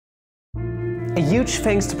A huge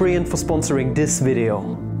thanks to Brian for sponsoring this video.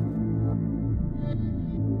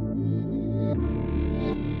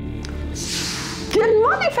 Good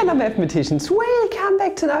morning, fellow mathematicians! Welcome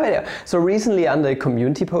back to another video. So recently under a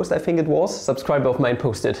community post, I think it was, a subscriber of mine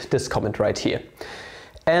posted this comment right here.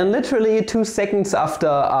 And literally 2 seconds after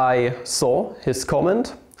I saw his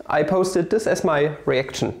comment, I posted this as my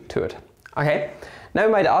reaction to it. Okay, now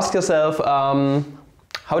you might ask yourself,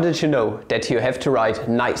 how did you know that you have to write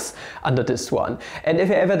nice under this one? And if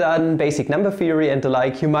you've ever done basic number theory and the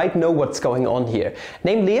like, you might know what's going on here.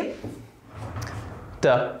 Namely,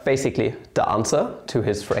 basically the answer to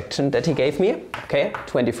his fraction that he gave me, okay,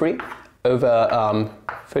 23 over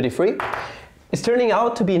 33, is turning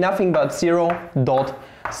out to be nothing but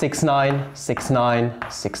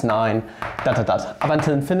 0.696969 ... up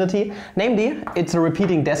until infinity. Namely, it's a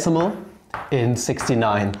repeating decimal in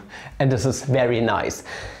 69, and this is very nice.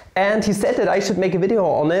 And he said that I should make a video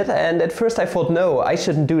on it, and at first I thought, no, I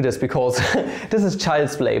shouldn't do this because this is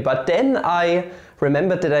child's play. But then I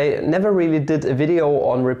remembered that I never really did a video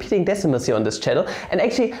on repeating decimals here on this channel. And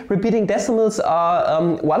actually, repeating decimals are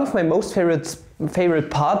one of my most favorite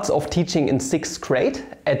parts of teaching in 6th grade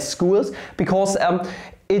at schools, because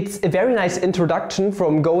it's a very nice introduction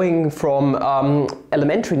from going from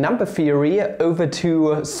elementary number theory over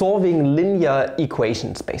to solving linear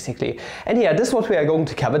equations, basically. And yeah, this is what we are going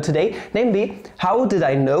to cover today. Namely, how did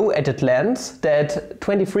I know at a glance that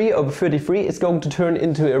 23 over 33 is going to turn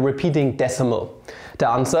into a repeating decimal? The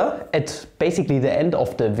answer at basically the end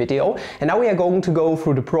of the video. And now we are going to go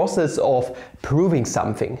through the process of proving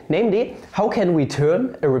something. Namely, how can we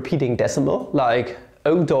turn a repeating decimal, like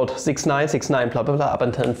 0.6969 blah blah blah up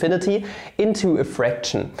until infinity, into a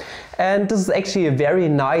fraction. And this is actually a very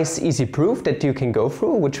nice easy proof that you can go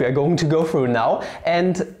through, which we are going to go through now.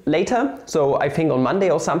 And later, so I think on Monday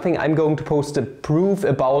or something, I'm going to post a proof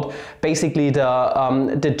about basically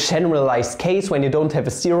the generalized case when you don't have a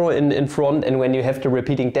 0 in front and when you have the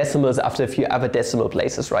repeating decimals after a few other decimal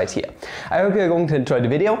places right here. I hope you are going to enjoy the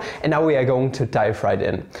video, and now we are going to dive right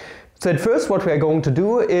in. So at first what we are going to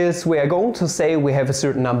do is we are going to say we have a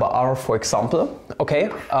certain number r, for example. Okay,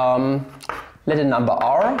 let a number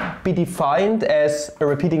r be defined as a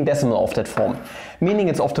repeating decimal of that form, meaning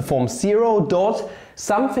it's of the form 0 dot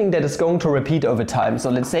something that is going to repeat over time. So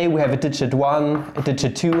let's say we have a digit 1, a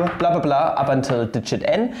digit 2, blah blah blah, up until digit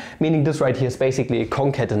n, meaning this right here is basically a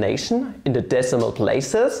concatenation in the decimal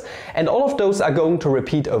places, and all of those are going to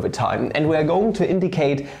repeat over time, and we are going to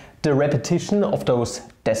indicate the repetition of those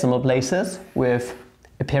decimal places with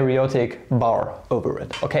a periodic bar over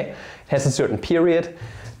it, okay? It has a certain period,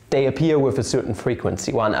 they appear with a certain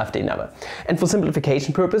frequency, one after another. And for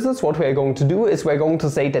simplification purposes, what we are going to do is we're going to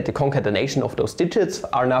say that the concatenation of those digits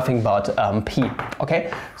are nothing but p,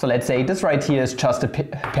 okay? So let's say this right here is just a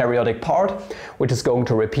periodic part, which is going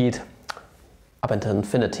to repeat up until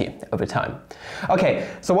infinity over time. Okay,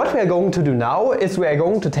 so what we are going to do now is we are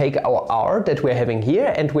going to take our r that we're having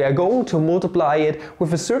here and we are going to multiply it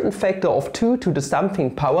with a certain factor of 2 to the something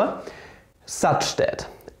power, such that,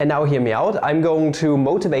 and now hear me out, I'm going to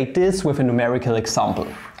motivate this with a numerical example.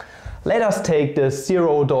 Let us take the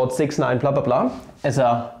 0.69 blah blah blah as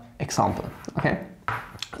an example, okay?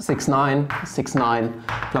 6969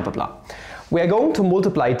 blah blah blah. We are going to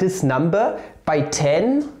multiply this number by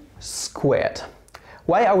 10 squared.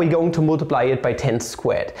 Why are we going to multiply it by 10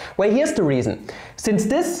 squared? Well, here's the reason. Since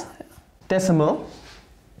this decimal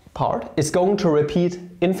part is going to repeat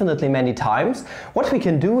infinitely many times, what we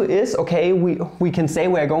can do is, okay, we can say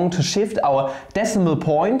we're going to shift our decimal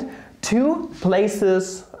point 2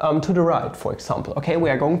 places to the right, for example. Okay, we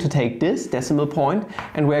are going to take this decimal point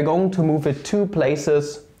and we are going to move it 2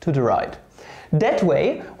 places to the right. That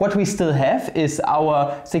way, what we still have is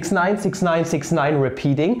our 696969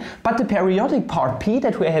 repeating, but the periodic part p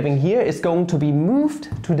that we're having here is going to be moved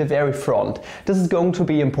to the very front. This is going to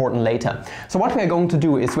be important later. So what we're going to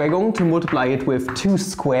do is we're going to multiply it with 2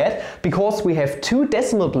 squared, because we have 2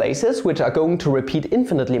 decimal places which are going to repeat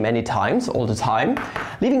infinitely many times all the time,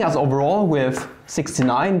 leaving us overall with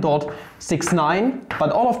 69.69,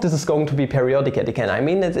 but all of this is going to be periodic yet again. I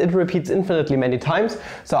mean, it repeats infinitely many times,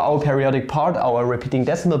 so our periodic part, our repeating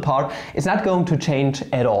decimal part, is not going to change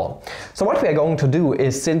at all. So what we are going to do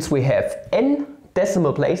is, since we have n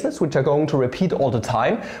decimal places which are going to repeat all the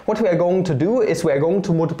time, what we are going to do is we are going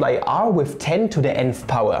to multiply r with 10 to the nth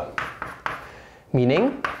power,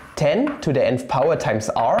 meaning 10 to the nth power times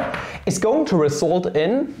r is going to result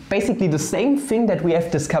in basically the same thing that we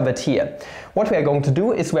have discovered here. What we are going to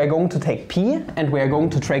do is we are going to take p and we are going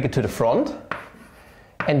to drag it to the front,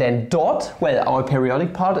 and then dot, well, our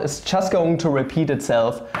periodic part is just going to repeat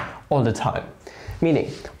itself all the time.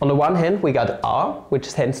 Meaning, on the one hand, we got r, which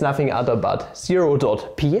is hence nothing other but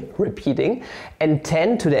 0.p repeating, and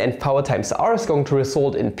 10 to the nth power times r is going to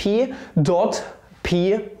result in p dot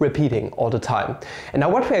p repeating all the time. And now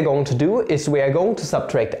what we are going to do is we are going to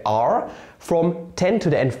subtract r from 10 to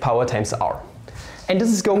the nth power times r. And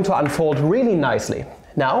this is going to unfold really nicely.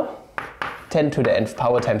 Now, 10 to the nth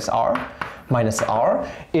power times r minus r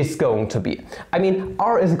is going to be, I mean,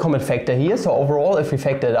 r is a common factor here, so overall if we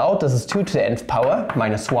factor it out, this is 2 to the nth power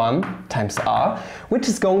minus 1 times r, which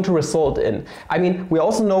is going to result in, I mean, we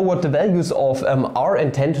also know what the values of r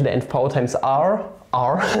and 10 to the nth power times r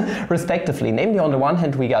are respectively. Namely, on the one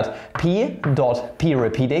hand we got p dot p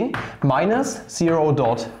repeating minus 0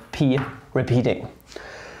 dot p repeating.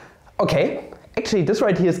 Okay. Actually, this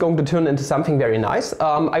right here is going to turn into something very nice.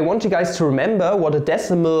 I want you guys to remember what a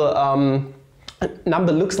decimal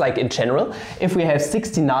number looks like in general. If we have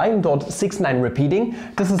 69.69 repeating,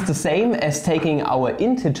 this is the same as taking our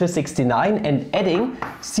integer 69 and adding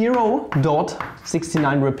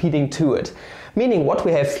 0.69 repeating to it. Meaning what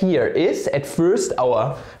we have here is at first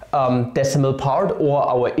our decimal part or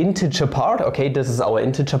our integer part. Okay, this is our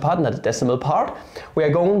integer part, not the decimal part. We are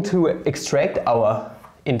going to extract our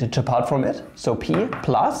integer part from it, so p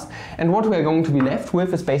plus, and what we are going to be left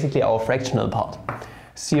with is basically our fractional part,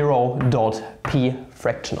 0.p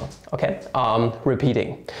fractional, okay,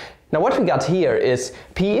 repeating. Now what we got here is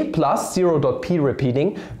p plus 0.p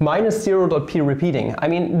repeating minus 0.p repeating. I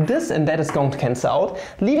mean, this and that is going to cancel out,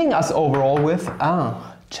 leaving us overall with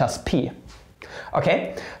just p.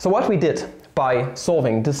 Okay, so what we did by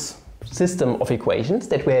solving this system of equations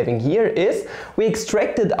that we're having here is we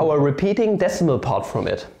extracted our repeating decimal part from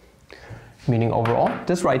it. Meaning overall,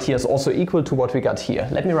 this right here is also equal to what we got here.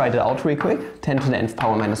 Let me write it out real quick. 10 to the nth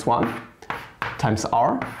power minus 1 times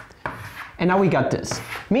r. And now we got this.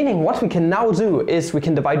 Meaning what we can now do is we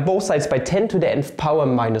can divide both sides by 10 to the nth power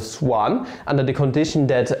minus 1 under the condition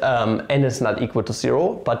that n is not equal to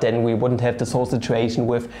 0, but then we wouldn't have this whole situation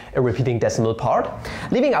with a repeating decimal part,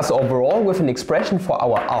 leaving us overall with an expression for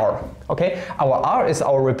our r. Okay, our r is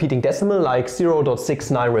our repeating decimal, like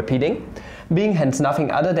 0.69 repeating, being hence nothing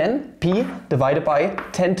other than p divided by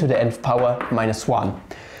 10 to the nth power minus 1.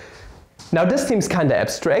 Now this seems kind of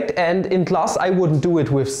abstract, and in class I wouldn't do it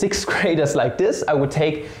with 6th graders like this. I would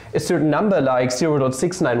take a certain number like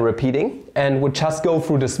 0.69 repeating and would just go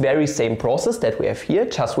through this very same process that we have here,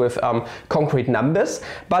 just with concrete numbers.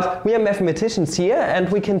 But we are mathematicians here and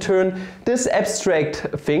we can turn this abstract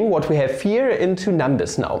thing, what we have here, into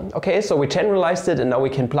numbers now. Okay, so we generalized it and now we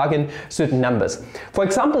can plug in certain numbers. For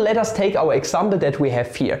example, let us take our example that we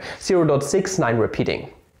have here, 0.69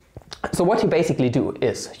 repeating. So what you basically do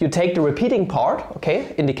is you take the repeating part,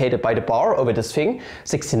 okay, indicated by the bar over this thing,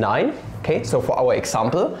 69, okay, so for our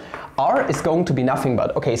example, r is going to be nothing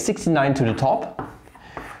but, okay, 69 to the top,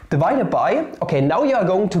 divided by, okay, now you are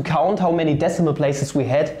going to count how many decimal places we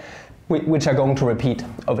had which are going to repeat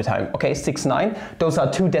over time. Okay, 69, those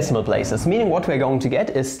are 2 decimal places, meaning what we're going to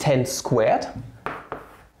get is 10 squared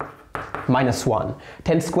minus 1.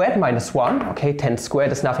 10 squared minus 1, okay, 10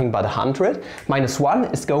 squared is nothing but 100, minus 1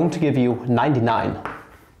 is going to give you 99.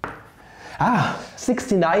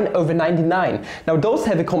 69 over 99. Now those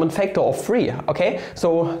have a common factor of 3, okay?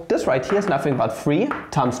 So this right here is nothing but 3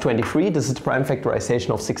 times 23, this is the prime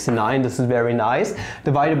factorization of 69, this is very nice,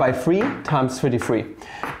 divided by 3 times 33.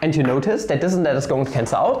 And you notice that this and that is going to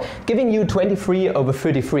cancel out, giving you 23 over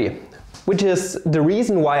 33. Which is the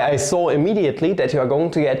reason why I saw immediately that you are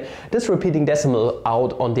going to get this repeating decimal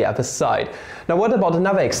out on the other side. Now what about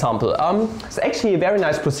another example? It's actually a very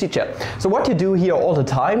nice procedure. So what you do here all the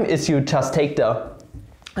time is you just take the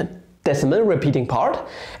decimal repeating part,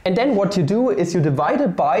 and then what you do is you divide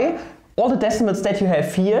it by all the decimals that you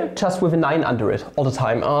have here, just with a 9 under it all the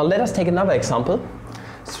time. Let us take another example.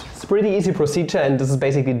 It's a pretty easy procedure, and this is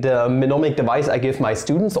basically the mnemonic device I give my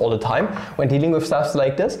students all the time when dealing with stuff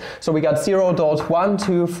like this. So we got 0.1,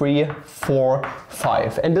 2, 3, 4,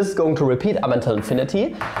 5, and this is going to repeat up until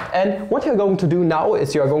infinity. And what you're going to do now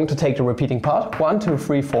is you're going to take the repeating part, 1, 2,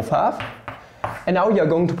 3, 4, 5, and now you're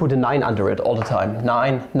going to put a 9 under it all the time.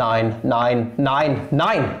 9, 9, 9, 9,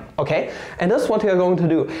 9. Okay? And that's what you're going to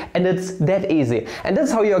do. And it's that easy. And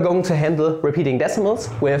that's how you're going to handle repeating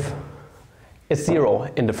decimals with a 0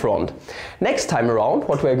 in the front. Next time around,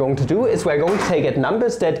 what we're going to do is we're going to take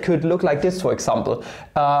numbers that could look like this, for example.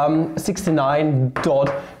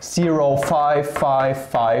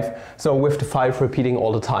 69.0555, so with the 5 repeating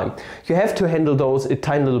all the time. You have to handle those a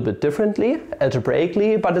tiny little bit differently,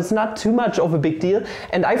 algebraically, but it's not too much of a big deal.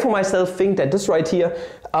 And I for myself think that this right here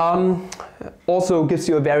also gives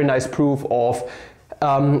you a very nice proof of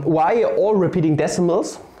why all repeating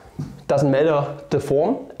decimals doesn't matter the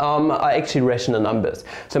form, are actually rational numbers.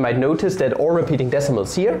 So you might notice that all repeating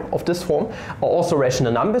decimals here of this form are also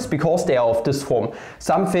rational numbers because they are of this form.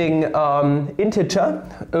 Something integer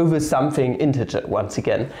over something integer once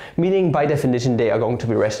again, meaning by definition they are going to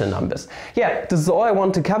be rational numbers. Yeah, this is all I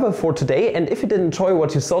want to cover for today, and if you did enjoy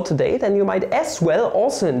what you saw today, then you might as well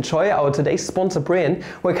also enjoy our today's sponsor Brilliant.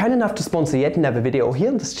 We're kind enough to sponsor yet another video here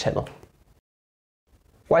on this channel.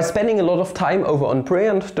 While spending a lot of time over on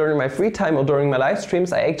Brilliant during my free time or during my live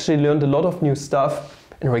streams, I actually learned a lot of new stuff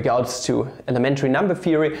in regards to elementary number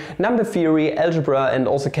theory, algebra, and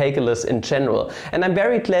also calculus in general. And I'm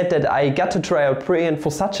very glad that I got to try out Brilliant for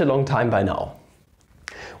such a long time by now.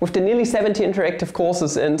 With the nearly 70 interactive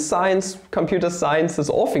courses in science, computer sciences,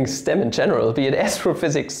 all things STEM in general, be it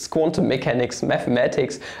astrophysics, quantum mechanics,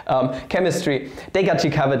 mathematics, chemistry, they got you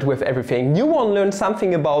covered with everything. You want to learn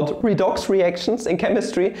something about redox reactions in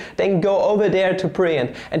chemistry? Then go over there to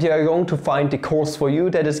Brilliant and you are going to find the course for you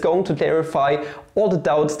that is going to clarify all the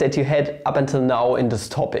doubts that you had up until now in this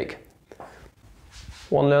topic.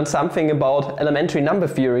 Want to learn something about elementary number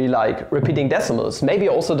theory like repeating decimals, maybe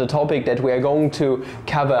also the topic that we are going to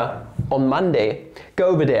cover on Monday, go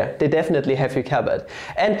over there, they definitely have you covered.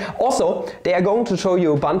 And also, they are going to show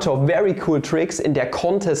you a bunch of very cool tricks in their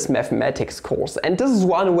contest mathematics course. And this is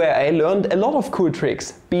one where I learned a lot of cool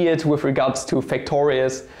tricks, be it with regards to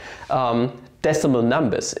factorials, decimal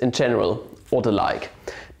numbers in general, or the like.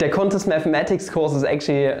 The contest mathematics course is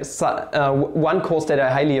actually one course that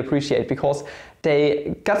I highly appreciate because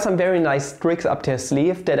they got some very nice tricks up their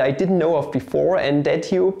sleeve that I didn't know of before and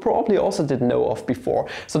that you probably also didn't know of before.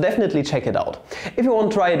 So definitely check it out. If you want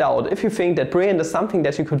to try it out, if you think that Brilliant is something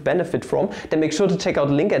that you could benefit from, then make sure to check out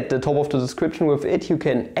the link at the top of the description. With it you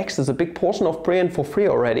can access a big portion of Brilliant for free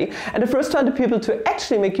already. And the first 20 people to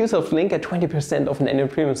actually make use of the link get 20% of an annual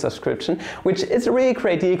premium subscription, which is a really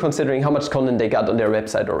great deal considering how much content they got on their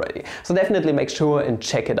website already. So definitely make sure and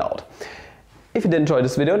check it out. If you did enjoy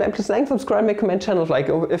this video, then please like, subscribe, make comment, channel. Like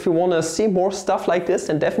if you want to see more stuff like this,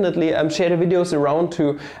 then definitely share the videos around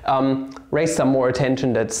to raise some more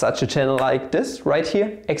attention that such a channel like this right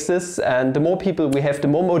here exists. And the more people we have, the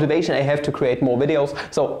more motivation I have to create more videos.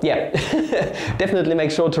 So yeah, definitely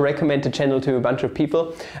make sure to recommend the channel to a bunch of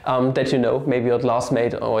people that you know, maybe your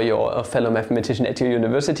classmate or your fellow mathematician at your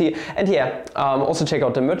university. And yeah, also check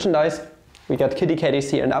out the merchandise. We got kitty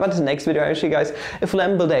caddies here, and up until the next video I wish you guys a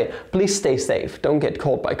flammable day. Please stay safe, don't get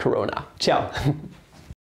caught by Corona. Ciao!